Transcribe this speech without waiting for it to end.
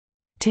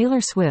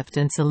Taylor Swift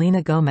and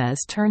Selena Gomez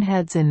turn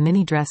heads in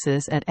mini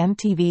dresses at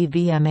MTV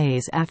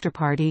VMAs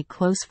Afterparty.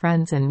 Close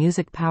friends and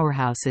music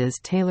powerhouses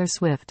Taylor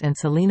Swift and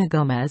Selena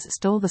Gomez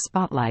stole the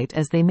spotlight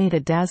as they made a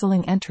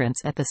dazzling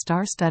entrance at the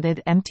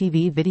star-studded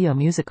MTV Video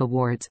Music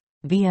Awards,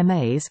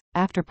 VMAs,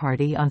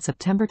 Afterparty on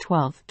September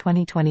 12,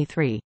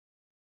 2023.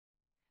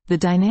 The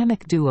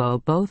dynamic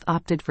duo both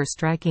opted for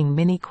striking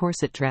mini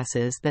corset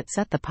dresses that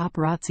set the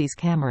paparazzi's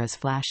cameras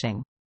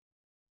flashing.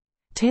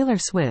 Taylor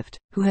Swift,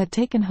 who had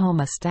taken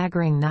home a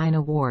staggering 9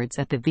 awards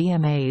at the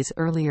VMAs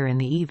earlier in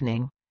the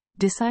evening,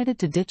 decided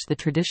to ditch the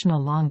traditional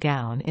long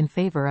gown in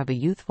favor of a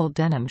youthful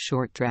denim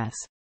short dress.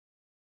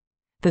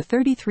 The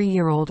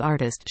 33-year-old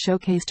artist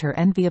showcased her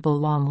enviable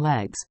long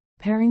legs,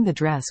 pairing the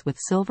dress with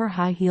silver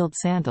high-heeled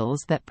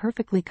sandals that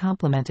perfectly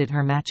complemented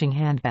her matching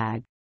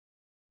handbag.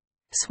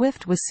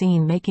 Swift was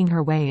seen making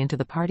her way into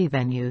the party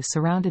venue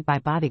surrounded by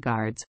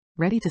bodyguards,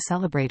 ready to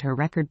celebrate her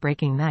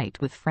record-breaking night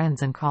with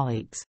friends and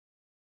colleagues.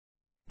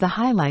 The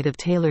highlight of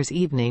Taylor's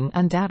evening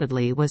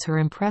undoubtedly was her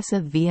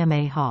impressive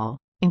VMA haul,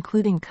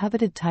 including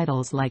coveted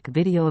titles like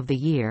Video of the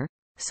Year,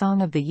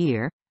 Song of the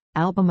Year,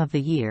 Album of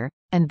the Year,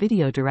 and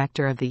Video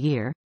Director of the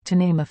Year, to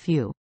name a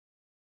few.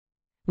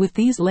 With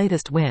these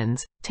latest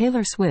wins,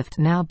 Taylor Swift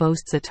now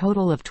boasts a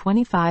total of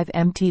 25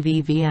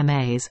 MTV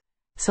VMAs,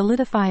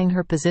 solidifying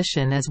her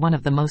position as one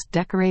of the most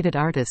decorated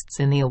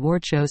artists in the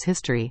award show's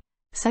history,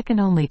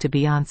 second only to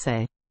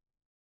Beyoncé.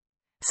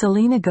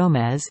 Selena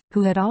Gomez,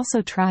 who had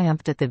also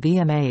triumphed at the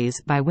VMAs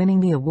by winning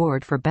the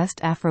award for Best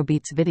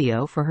Afrobeats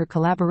Video for her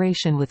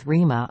collaboration with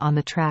Rema on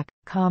the track,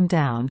 Calm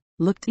Down,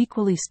 looked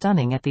equally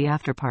stunning at the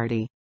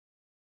afterparty.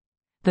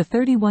 The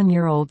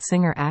 31-year-old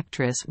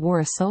singer-actress wore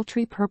a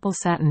sultry purple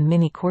satin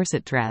mini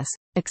corset dress,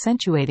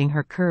 accentuating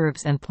her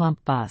curves and plump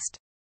bust.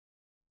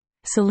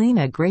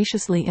 Selena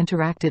graciously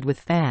interacted with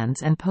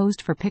fans and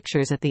posed for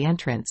pictures at the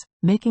entrance,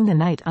 making the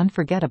night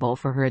unforgettable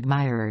for her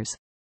admirers.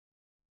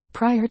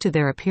 Prior to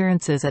their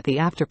appearances at the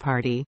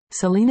afterparty,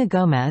 Selena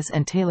Gomez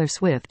and Taylor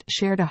Swift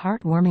shared a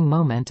heartwarming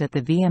moment at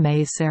the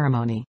VMAs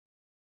ceremony.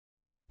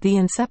 The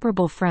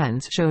inseparable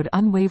friends showed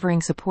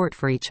unwavering support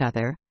for each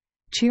other,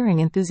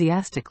 cheering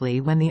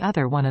enthusiastically when the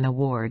other won an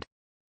award.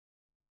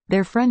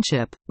 Their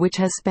friendship, which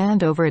has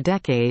spanned over a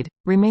decade,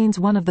 remains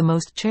one of the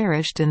most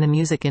cherished in the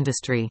music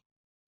industry.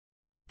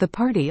 The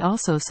party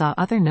also saw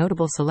other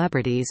notable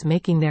celebrities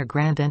making their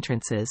grand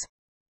entrances.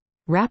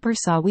 Rapper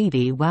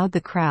Saweetie wowed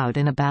the crowd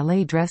in a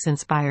ballet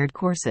dress-inspired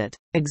corset,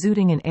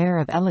 exuding an air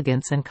of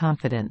elegance and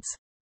confidence.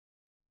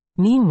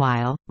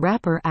 Meanwhile,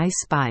 rapper Ice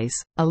Spice,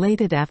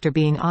 elated after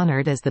being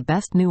honored as the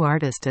Best New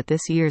Artist at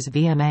this year's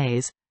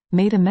VMAs,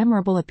 made a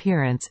memorable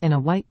appearance in a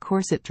white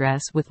corset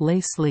dress with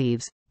lace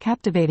sleeves,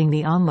 captivating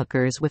the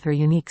onlookers with her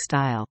unique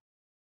style.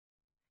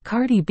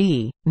 Cardi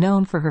B,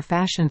 known for her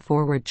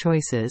fashion-forward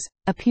choices,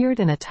 appeared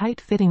in a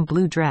tight-fitting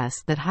blue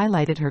dress that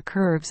highlighted her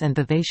curves and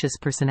vivacious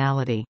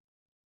personality.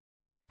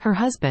 Her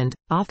husband,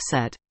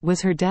 Offset, was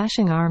her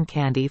dashing arm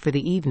candy for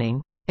the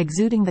evening,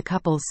 exuding the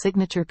couple's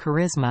signature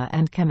charisma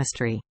and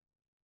chemistry.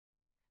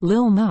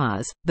 Lil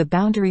Nas, the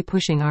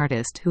boundary-pushing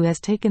artist who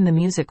has taken the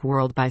music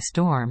world by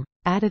storm,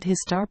 added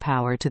his star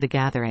power to the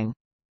gathering.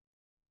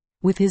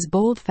 With his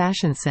bold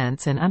fashion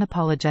sense and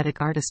unapologetic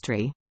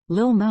artistry,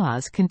 Lil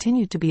Nas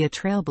continued to be a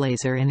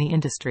trailblazer in the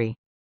industry.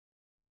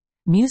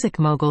 Music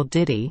mogul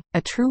Diddy,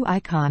 a true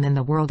icon in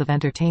the world of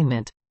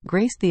entertainment,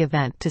 graced the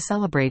event to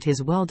celebrate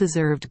his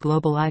well-deserved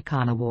Global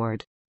Icon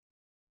Award.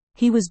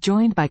 He was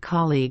joined by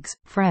colleagues,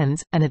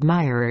 friends, and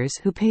admirers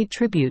who paid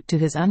tribute to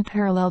his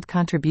unparalleled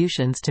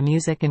contributions to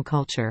music and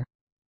culture.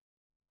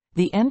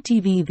 The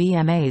MTV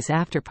VMAs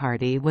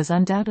afterparty was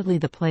undoubtedly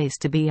the place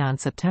to be on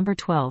September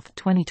 12,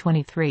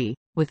 2023,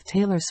 with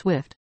Taylor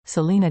Swift,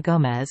 Selena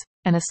Gomez,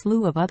 and a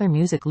slew of other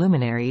music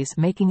luminaries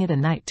making it a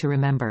night to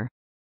remember.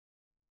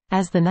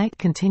 As the night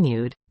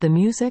continued, the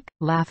music,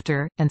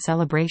 laughter, and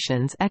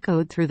celebrations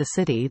echoed through the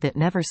city that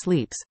never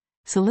sleeps,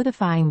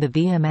 solidifying the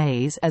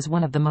VMAs as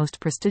one of the most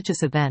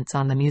prestigious events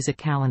on the music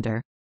calendar.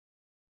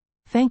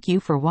 Thank you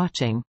for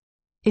watching.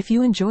 If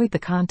you enjoyed the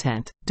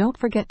content, don't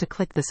forget to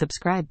click the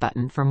subscribe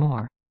button for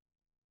more.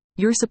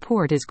 Your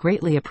support is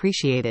greatly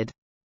appreciated.